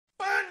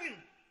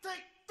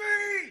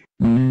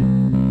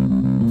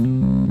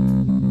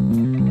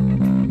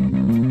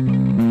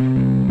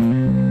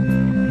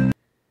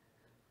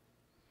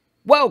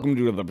Welcome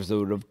to another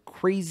episode of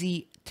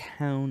Crazy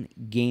Town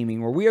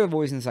Gaming, where we are the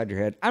voice inside your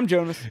head. I'm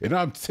Jonas. And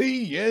I'm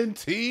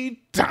TNT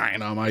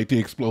Dinomight, the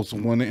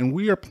explosive one, and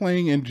we are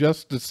playing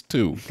Injustice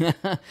 2.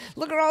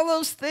 Look at all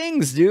those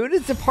things, dude.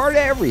 It's a part of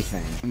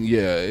everything.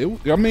 Yeah,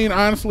 I mean,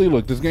 honestly,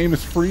 look, this game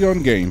is free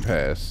on Game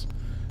Pass.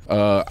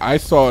 I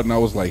saw it and I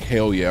was like,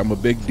 hell yeah, I'm a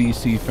big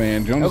DC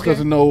fan. Jonas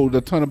doesn't know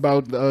a ton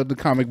about the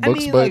comic books,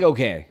 I mean, but... like,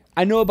 okay.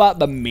 I know about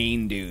the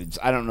main dudes.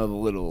 I don't know the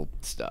little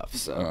stuff,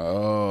 so...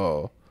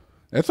 Oh...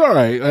 That's all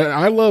right.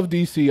 I love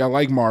DC. I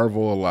like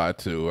Marvel a lot,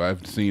 too.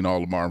 I've seen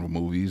all the Marvel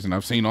movies, and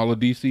I've seen all the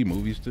DC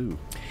movies, too.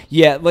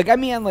 Yeah, like, I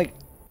mean, like,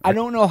 I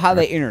don't know how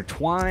they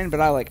intertwine,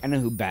 but I know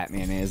who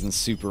Batman is, and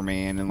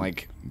Superman, and,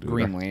 like,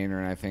 Green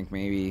Lantern, I think,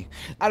 maybe.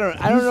 I don't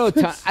know.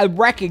 I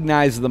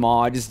recognize them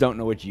all. I just don't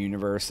know which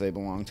universe they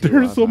belong to.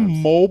 There's a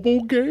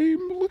mobile game?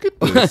 Look at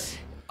this.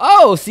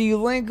 Oh, so you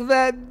link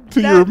that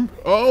to your...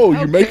 Oh,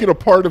 you make it a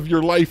part of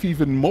your life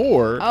even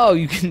more. Oh,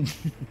 you can...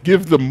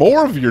 Give them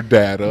more of your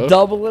data.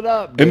 Double it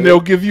up, dude. And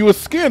they'll give you a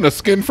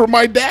skin for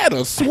my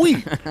data.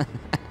 Sweet.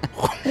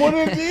 What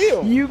a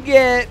deal. You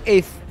get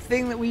a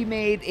thing that we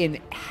made in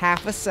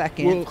half a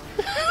second,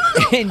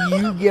 and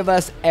you give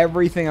us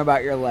everything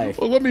about your life.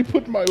 Well, let me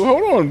put my...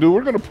 Hold on, dude.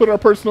 We're going to put our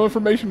personal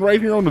information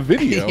right here on the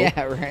video.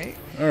 Yeah, right?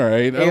 All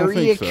right.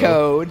 Area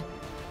code.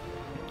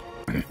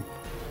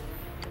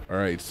 All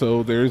right,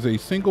 so there's a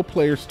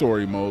single-player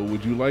story mode.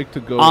 Would you like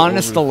to go...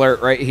 Honest alert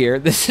right here.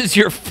 This is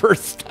your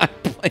first time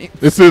playing.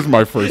 This is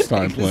my first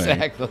time playing.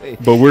 Exactly.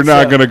 But we're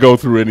not going to go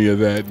through any of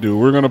that, dude.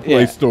 We're going to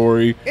play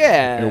story.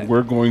 Yeah. And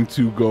we're going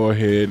to go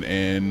ahead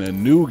and a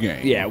new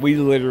game. Yeah, we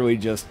literally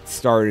just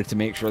started to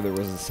make sure there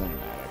was a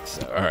cinematic.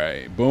 So. All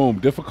right, boom.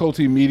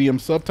 Difficulty medium.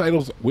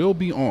 Subtitles will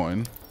be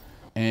on,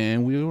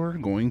 and we are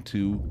going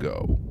to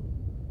go.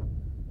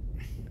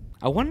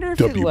 I wonder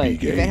if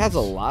if it has a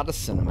lot of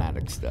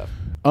cinematic stuff.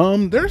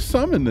 There's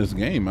some in this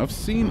game. I've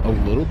seen a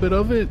little bit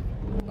of it.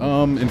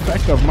 In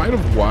fact, I might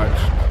have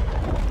watched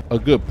a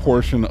good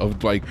portion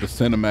of like the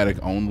cinematic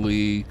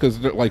only, because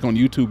like on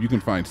YouTube you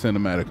can find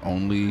cinematic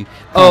only.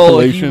 Oh,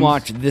 like you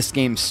watch this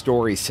game's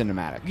story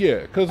cinematic. Yeah,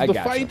 because the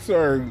fights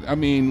are. I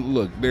mean,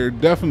 look, they're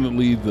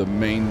definitely the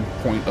main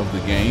point of the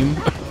game,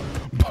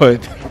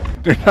 but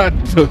they're not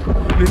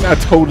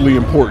totally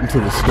important to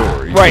the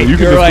story. Right, so you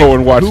can just go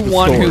and watch who the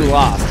won, story. who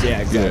lost.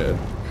 Yeah, exactly.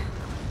 Yeah.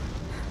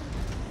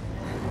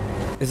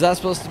 Is that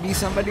supposed to be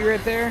somebody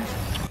right there?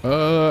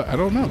 I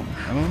don't know.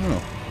 I don't know.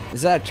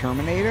 Is that a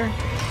Terminator?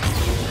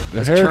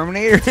 Is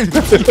Terminator?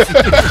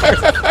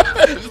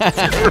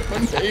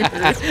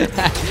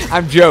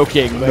 I'm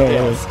joking, but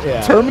yes.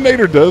 Yeah.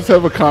 Terminator does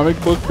have a comic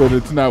book, but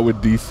it's not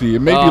with DC. It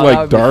may be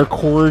like Dark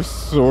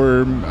Horse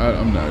or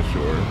I'm not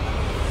sure.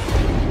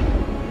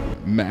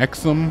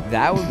 Maxim?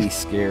 That would be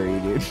scary,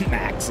 dude.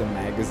 Maxim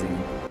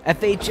magazine.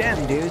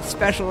 FHM, dude.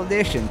 Special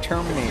edition.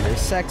 Terminator.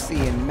 Sexy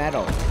and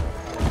metal.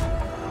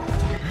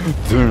 I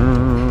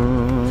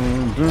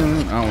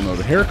don't know.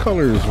 The hair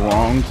color is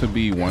wrong to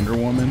be Wonder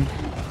Woman.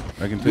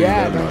 I can tell you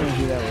that. Yeah, I don't know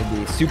who that would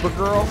be.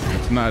 Supergirl?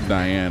 It's not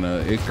Diana.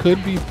 It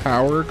could be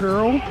Power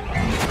Girl.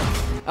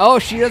 Oh,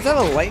 she does have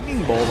a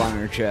lightning bolt on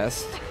her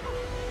chest.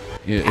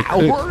 Yeah,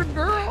 Power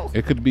Girl?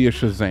 It could be a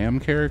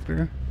Shazam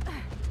character.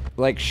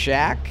 Like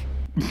Shaq?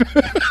 Like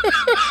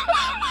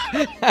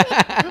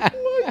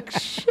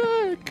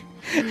Shaq.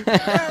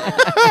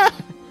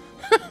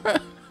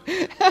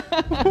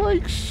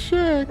 Like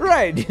Shaq.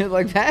 Right, dude,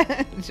 like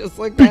that? Just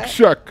like Big that?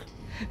 Shaq.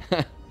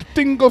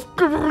 Thing goes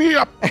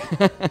up.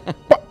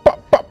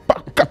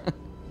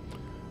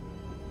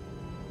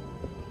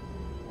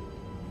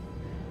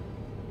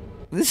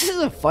 This is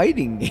a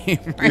fighting game,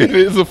 right? It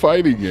is a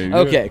fighting game.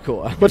 Okay,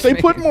 cool. But they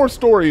put more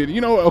story in.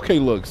 You know, okay,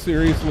 look,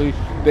 seriously,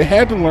 they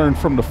had to learn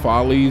from the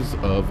follies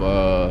of,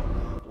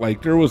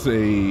 like, there was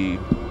a,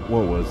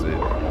 what was it?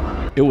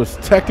 It was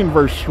Tekken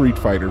vs. Street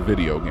Fighter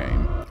video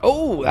game.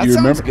 Oh, that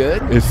sounds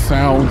good. It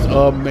sounds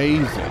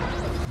amazing.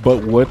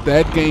 But what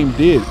that game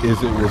did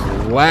is it was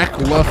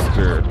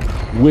lackluster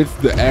with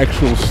the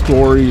actual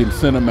story and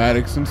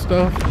cinematics and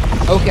stuff.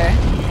 Okay.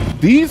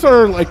 These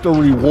are like the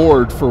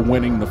reward for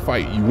winning the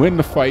fight. You win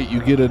the fight,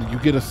 you get a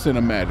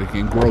cinematic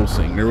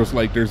engrossing. There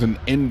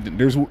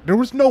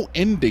was no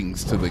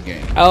endings to the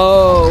game.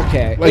 Oh,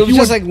 okay. Like it was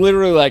just like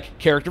literally like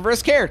character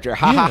versus character.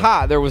 Ha ha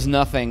ha. There was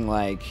nothing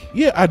like.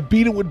 Yeah, I'd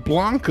beat it with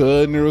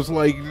Blanca, and there was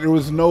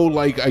no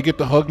like I get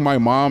to hug my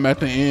mom at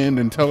the end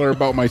and tell her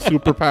about my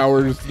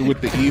superpowers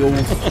with the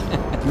eels.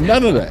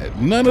 None of that.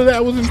 None of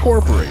that was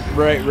incorporated.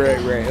 Right.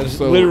 It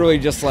was literally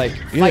just like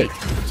fight.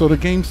 Yeah, so the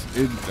games,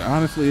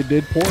 honestly, it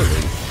did poorly.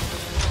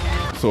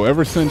 So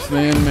ever since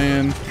then,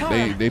 man,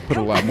 they put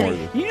a lot more.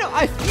 You know,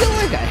 I feel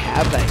like I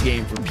have that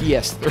game for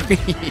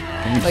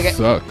PS3. Like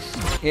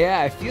sucks.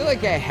 Yeah, I feel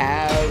like I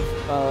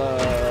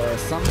have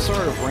some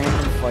sort of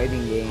random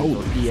fighting game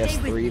for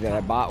PS3 that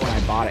I bought when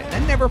I bought it.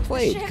 And I never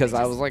played because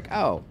I was like,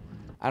 oh,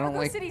 I don't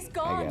like.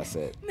 I guess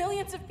it.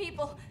 Millions of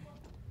people.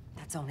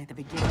 That's only the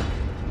beginning.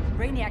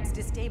 Brainiacs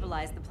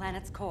destabilized the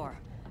planet's core.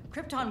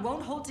 Krypton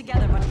won't hold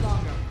together much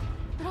longer.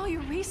 But all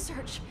your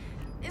research,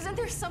 isn't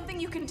there something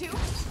you can do?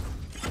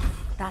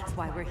 That's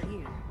why we're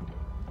here.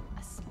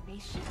 A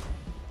spaceship?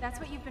 That's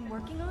what you've been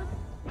working on?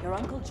 Your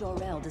Uncle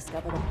Jor-El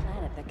discovered a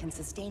planet that can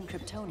sustain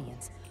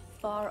Kryptonians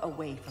far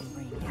away from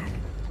Brainiac.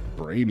 He's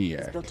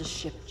Brainiac. built a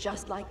ship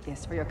just like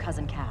this for your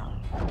cousin Cal.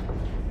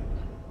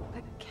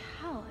 But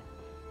Cal,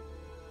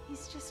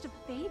 he's just a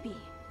baby.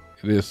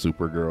 It is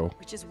Supergirl.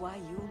 Which is why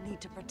you'll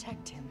need to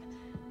protect him.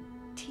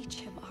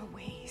 Teach him our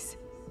ways.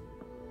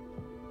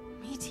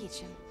 Me teach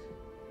him.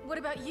 What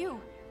about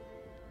you?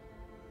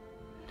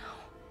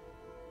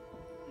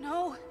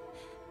 No.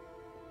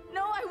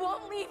 No, I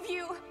won't leave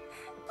you.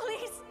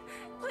 Please,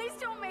 please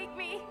don't make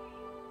me.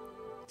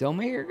 Don't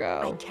make her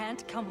I go.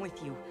 can't come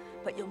with you,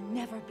 but you'll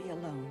never be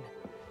alone.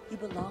 You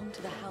belong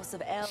to the House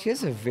of El. She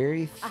has a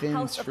very thin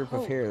house of strip of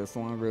hope. hair that's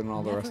longer than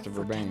all the Never rest of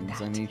her forget bangs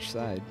that. on each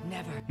side.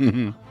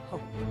 Never.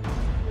 Hope.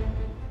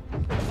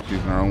 She's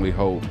our only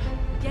hope.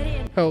 Get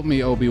in. Help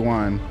me,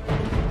 Obi-Wan.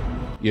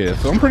 Yeah,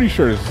 so I'm pretty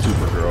sure it's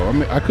Supergirl. I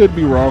mean, I could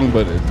be wrong,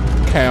 but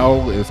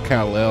Kal is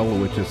Kal-El,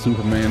 which is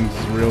Superman's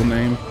real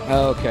name.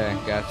 Oh, okay,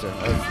 gotcha.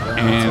 That's not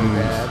And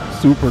so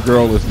bad.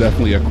 Supergirl is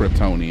definitely a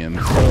Kryptonian.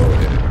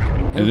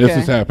 And this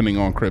Okay. is happening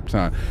on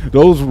Krypton.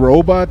 Those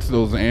robots,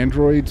 those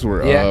androids,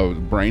 were Yeah.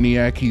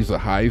 Brainiac. He's a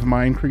hive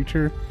mind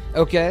creature.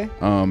 Okay.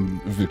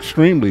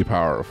 Extremely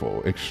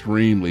powerful.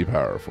 Extremely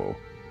powerful.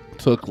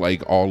 Took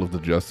like all of the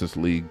Justice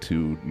League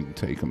to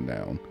take him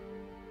down,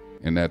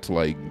 and that's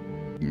like,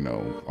 you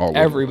know, all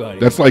Everybody.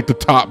 That's like the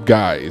top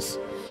guys.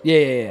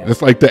 Yeah.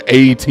 That's like the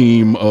A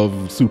team of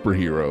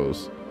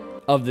superheroes.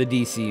 Of the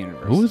DC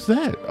universe. Who is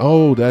that?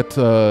 Oh, that's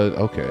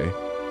okay.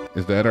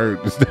 Is that our?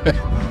 Is that?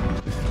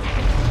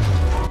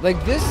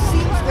 Like, this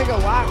seems like a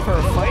lot for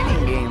a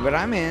fighting game, but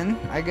I'm in.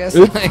 I guess,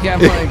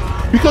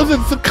 Because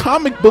it's a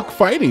comic book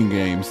fighting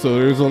game, so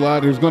there's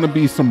going to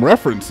be some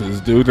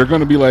references, dude. They're going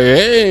to be like,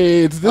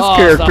 hey, it's this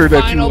character it's a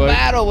that you final like.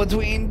 battle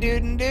between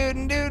dude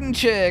and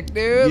chick,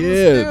 dude. Yeah,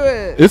 Let's do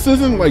it. this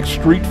isn't like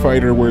Street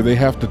Fighter where they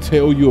have to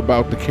tell you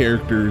about the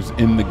characters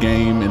in the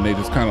game, and they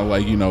just kind of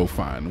like, you know,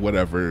 fine,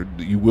 whatever.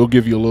 You will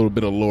give you a little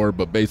bit of lore,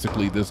 but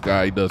basically this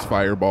guy does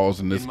fireballs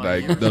and this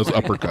guy does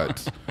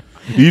uppercuts.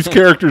 These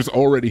characters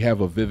already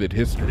have a vivid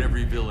history. But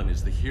every villain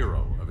is the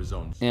hero of his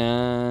own story.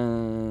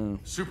 Yeah.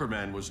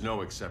 Superman was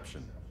no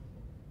exception.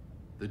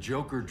 The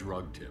Joker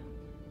drugged him,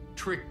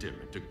 tricked him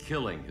into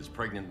killing his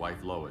pregnant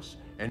wife Lois,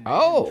 and made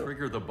him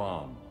trigger the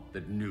bomb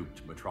that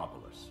nuked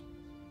Metropolis.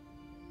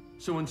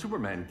 So when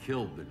Superman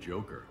killed the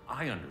Joker,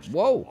 I understood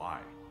why.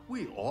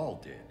 We all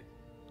did.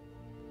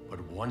 But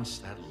once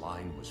that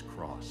line was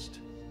crossed,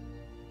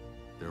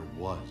 there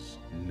was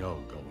no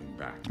going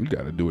back. You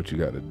got to do what you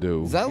got to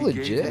do. Is that He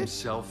legit? gave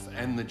himself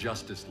and the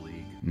Justice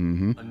League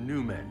a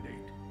new mandate.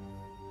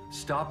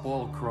 Stop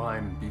all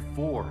crime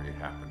before it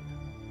happened,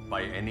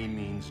 by any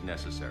means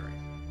necessary.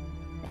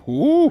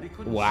 Ooh. But he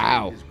couldn't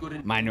Wow. see his good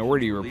intentions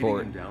Minority leading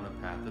Report. him down a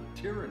path of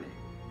tyranny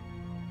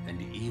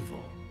and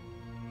evil.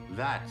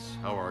 That's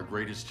how our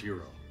greatest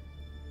hero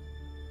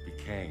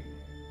became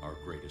our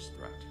greatest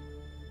threat.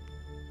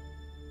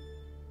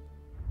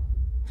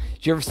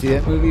 Did you ever see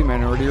that movie,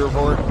 Minority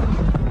Report?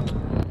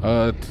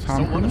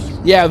 Tom Cruise?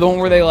 Yeah, the one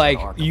where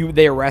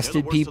they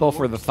arrested people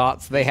for the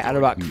thoughts they had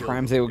about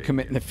crimes they would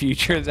commit in the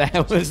future.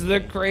 That was the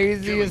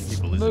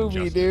craziest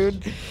movie,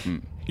 dude.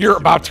 You're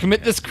about to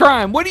commit this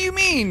crime. What do you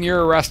mean?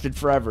 You're arrested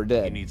forever,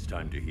 dead. He needs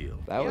time to heal.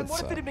 That would And what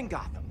suck. if it had been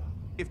Gotham?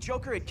 If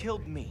Joker had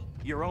killed me,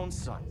 your own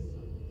son?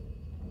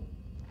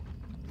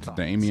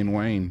 Damian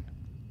Wayne.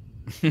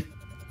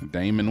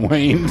 Damon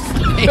Wayans.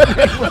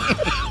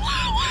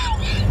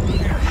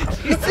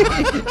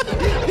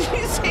 Did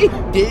you say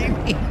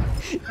Damien?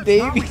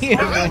 Damien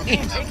Wayne?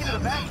 Take it to the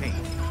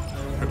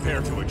Batcave.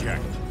 Prepare to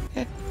eject.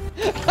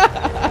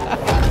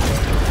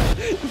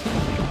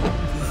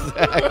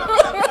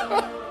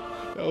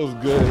 That was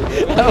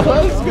good. That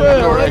was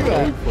good. I like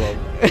Where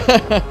that.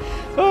 that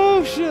came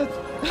Oh shit!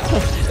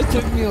 It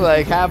took me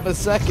like half a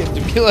second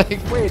to be like,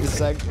 wait a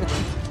second.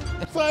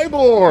 from.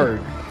 Cyborg.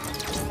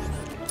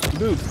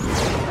 Dude.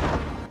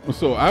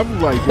 So I've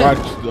like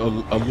watched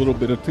a little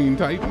bit of Teen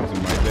Titans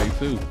in my day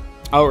too.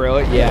 Oh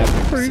really? Yeah.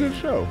 Pretty good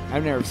show.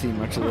 I've never seen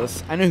much of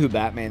this. I know who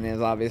Batman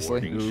is,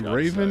 obviously.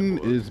 Raven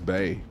is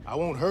Bay. I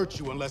won't hurt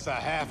you unless I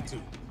have to.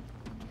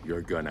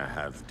 You're gonna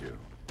have to.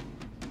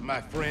 My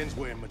friends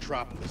were in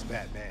Metropolis,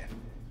 Batman.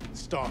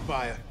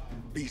 Starfire,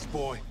 Beast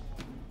Boy,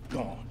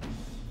 gone.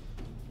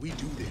 We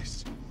do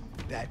this.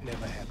 That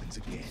never happens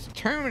again.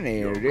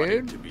 Terminator, You're right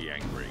dude. to be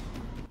angry.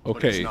 But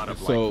Okay, it's not a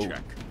so blank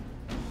check.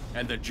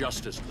 And the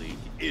Justice League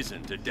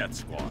isn't a death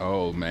squad.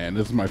 oh man,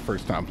 this is my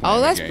first time playing. Oh,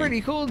 the that's game.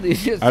 pretty cool, dude.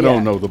 Just- I don't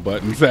yeah. know the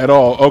buttons at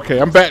all.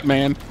 Okay, I'm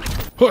Batman.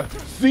 Huh,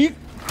 see?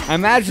 I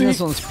imagine this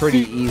See? one's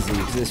pretty easy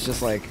because it's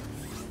just like,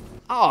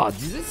 oh, dude,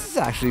 this is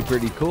actually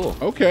pretty cool.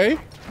 Okay,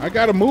 I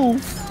got to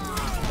move.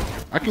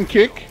 I can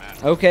kick.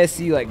 Okay,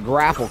 so you like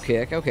grapple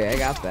kick. Okay, I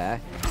got that.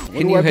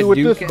 What do I do with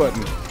this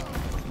button?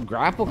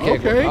 Grapple kick.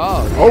 Okay.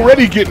 Oh, yeah.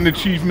 Already getting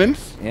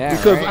achievements. Yeah,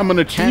 Because right. I'm an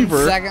 10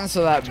 achiever. seconds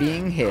without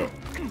being hit.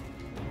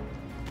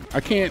 I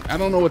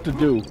don't know what to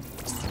do.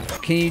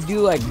 Can you do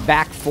like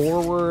back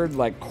forward,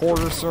 like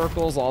quarter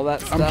circles, all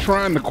that stuff? I'm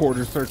trying the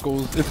quarter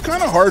circles. It's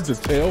kind of hard to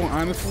tell,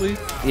 honestly.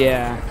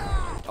 Yeah.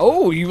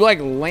 Oh, you like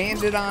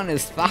landed on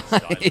his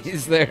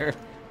thighs there.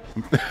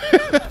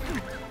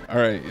 All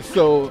right,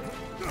 so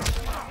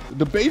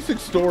the basic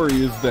story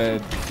is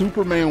that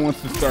Superman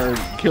wants to start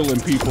killing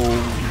people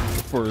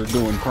for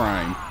doing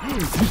crime.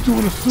 He's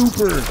doing a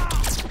super.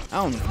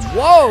 Oh,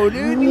 whoa,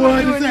 dude!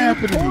 What is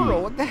happening?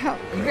 Portal. What the hell?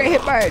 You got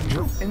hit by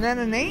and then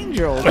an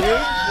angel, dude.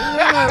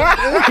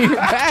 You're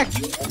back.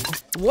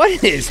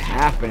 What is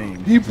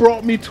happening? He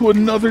brought me to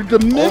another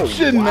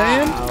dimension,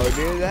 man. Wow,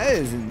 dude, that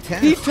is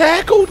intense. He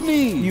tackled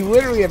me. You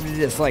literally have to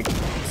just like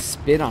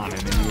spit on him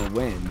and you'll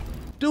win.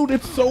 Dude,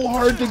 it's so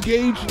hard to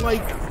gauge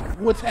like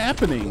what's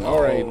happening.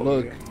 All right,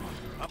 look.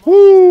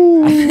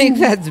 Woo! I think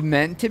that's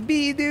meant to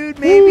be, dude.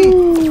 Maybe.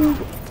 Woo.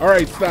 All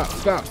right,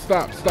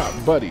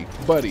 stop, buddy.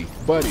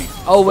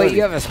 Oh wait,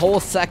 you have this whole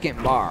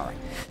second bar.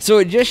 So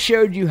it just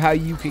showed you how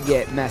you could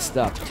get messed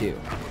up too.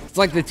 It's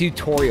like the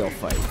tutorial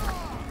fight.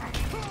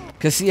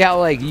 Cause see how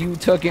like you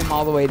took him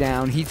all the way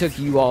down, he took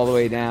you all the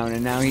way down,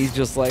 and now he's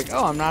just like,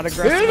 oh, I'm not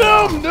aggressive. Hit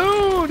him,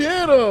 dude!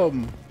 Hit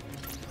him!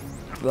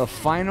 The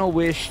Final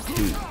Wish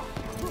 2.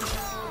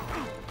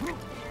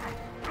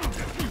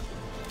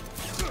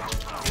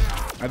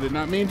 I did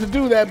not mean to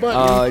do that, but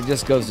Oh, it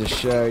just goes to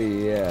show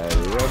you, yeah.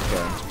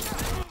 Okay.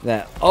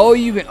 That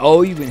you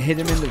can hit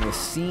him into the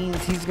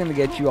scenes. He's gonna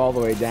get you all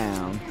the way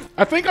down.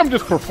 I think I'm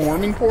just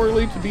performing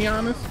poorly, to be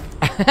honest.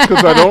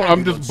 Because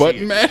I'm just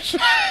button mashing.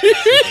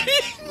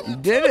 You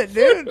did it,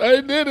 dude.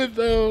 I did it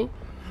though.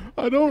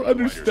 I don't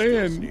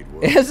understand.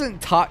 It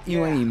hasn't taught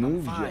you any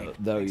moves yet,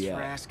 though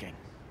yet.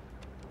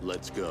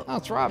 Let's go. Oh,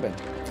 it's Robin.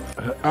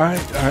 I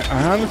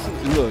honestly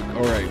look.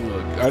 All right,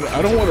 look.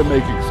 I don't want to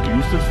make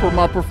excuses for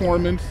my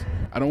performance.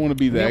 I don't want to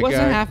be that guy. It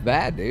wasn't half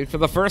bad, dude. For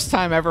the first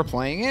time ever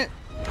playing it.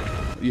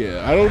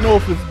 Yeah, I don't know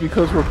if it's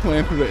because we're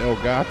playing through the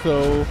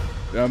Elgato.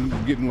 I'm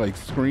getting like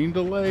screen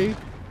delay.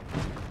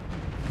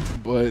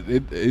 But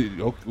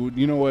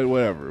you know what?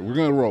 Whatever. We're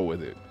gonna roll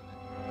with it.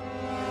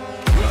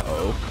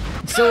 Uh-oh.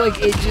 So like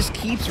it just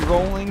keeps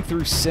rolling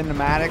through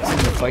cinematics and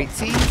the fight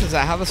scenes. Is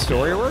that how the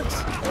story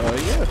works?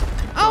 Yeah.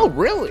 Oh,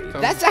 really?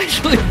 That's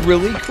actually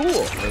really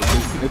cool.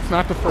 It's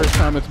not the first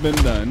time it's been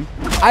done.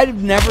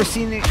 I've never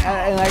seen it,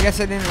 and I guess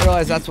I didn't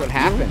realize that's what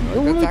happened.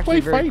 Like, that's actually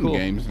very fighting cool.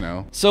 games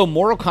now. So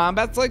Mortal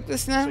Kombat's like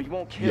this now? So you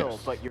won't kill,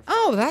 but you're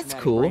Oh, that's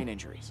cool. brain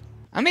injuries.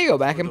 I may go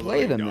back and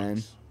play them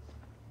then.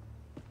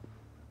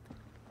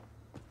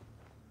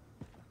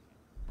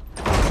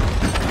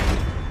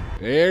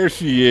 There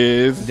she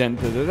is. Dun,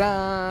 da, da,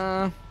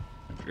 da.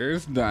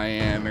 There's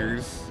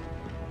Diana's.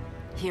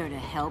 Here to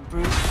help,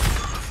 Bruce?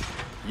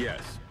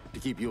 Yes, to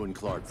keep you and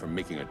Clark from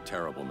making a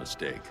terrible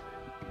mistake.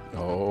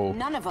 Oh.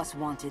 None of us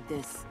wanted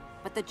this,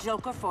 but the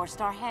Joker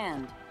forced our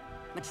hand.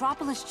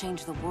 Metropolis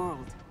changed the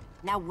world.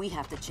 Now we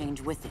have to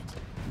change with it.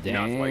 Dang.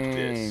 Not like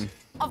this.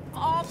 Of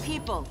all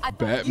people, I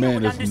thought you Batman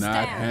would is understand.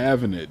 not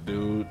having it,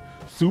 dude.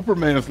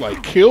 Superman is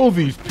like, kill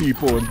these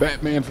people, and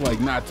Batman's like,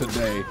 not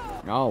today.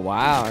 Oh,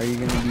 wow. Are you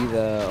going to be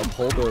the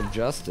upholder of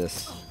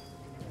justice?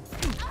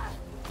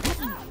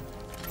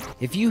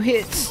 If you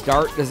hit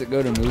start, does it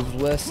go to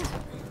move list?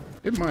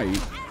 It might.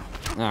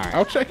 All right.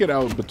 I'll check it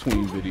out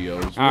between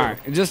videos. All right.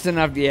 Just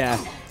enough, yeah.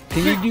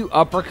 Can you do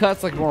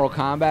uppercuts like Mortal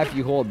Kombat? If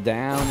you hold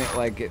down,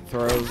 it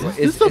throws.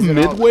 Is this a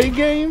midway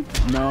game?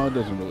 No, it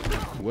doesn't really.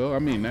 Well, I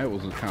mean, that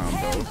was a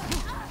combo.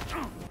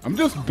 I'm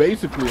gonna just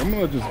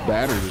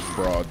batter this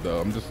broad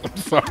though. I'm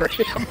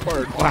sorry. I'm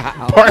part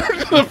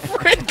of the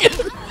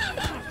freaking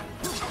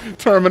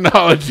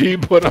terminology,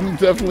 but I'm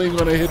definitely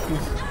gonna hit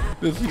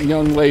this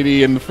young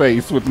lady in the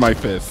face with my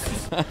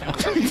fists.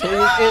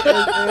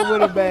 it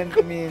would have been,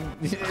 I mean,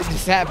 it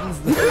just happens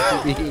to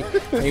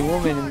be a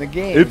woman in the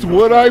game. It's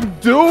what I'm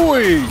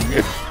doing.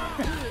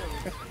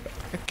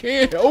 I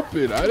can't help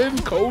it. I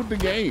didn't code the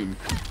game.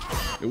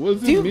 It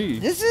wasn't me.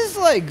 This is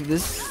like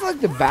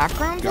the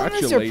backgrounds on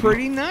this are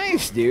pretty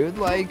nice, dude.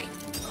 Like,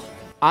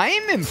 I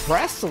am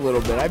impressed a little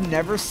bit. I've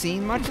never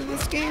seen much of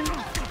this game.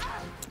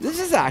 This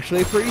is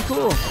actually pretty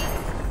cool.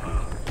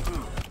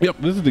 Yep,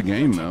 this is the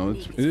game though.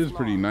 It is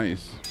pretty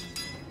nice.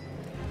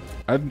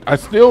 I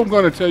still am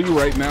gonna tell you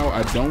right now,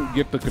 I don't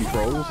get the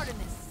controls.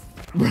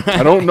 Right.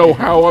 I don't know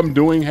how I'm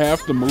doing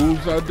half the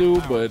moves I do,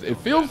 but it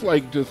feels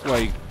like just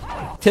like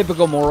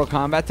typical Mortal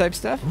Kombat type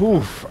stuff.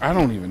 Oof, I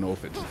don't even know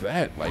if it's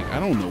that. Like, I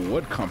don't know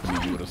what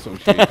company you would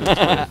associate this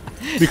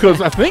with.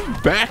 Because I think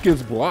back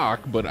is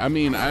block, but I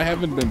mean, I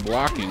haven't been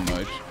blocking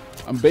much.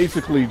 I'm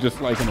basically just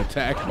like an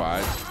attack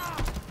bot.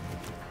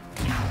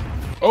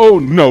 Oh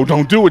no!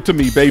 Don't do it to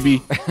me,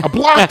 baby! I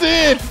blocked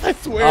it. I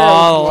swear.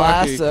 Oh,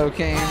 lasso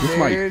came,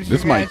 dude.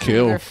 This might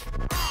kill.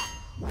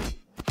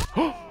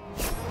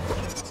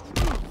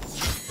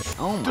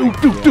 Oh my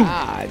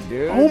god,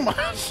 dude! Oh my!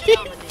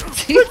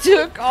 He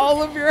took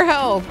all of your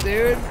health,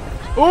 dude.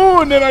 Oh,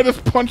 and then I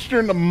just punched her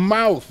in the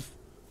mouth.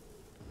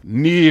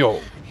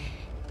 Kneel.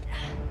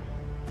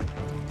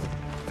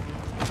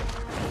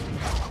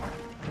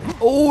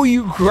 Oh,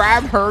 you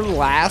grab her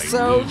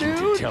lasso,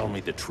 dude? Tell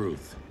me the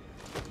truth.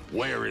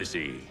 Where is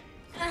he?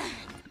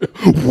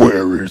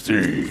 Where is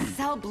he?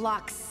 Cell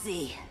block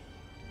C.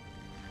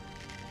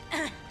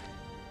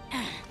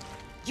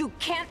 You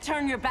can't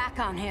turn your back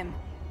on him.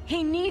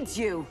 He needs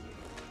you.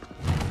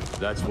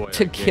 That's why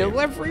to kill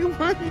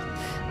everyone?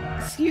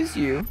 Excuse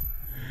you.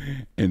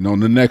 And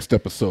on the next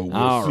episode,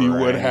 we'll see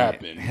what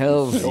happens.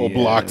 Cell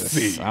block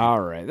C.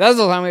 All right. That's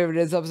all the time we have for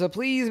this episode.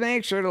 Please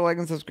make sure to like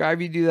and subscribe.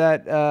 If you do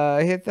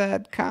that, hit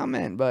that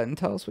comment button.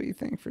 Tell us what you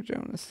think for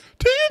Jonas.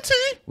 TNT.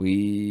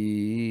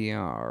 We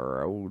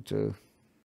are out.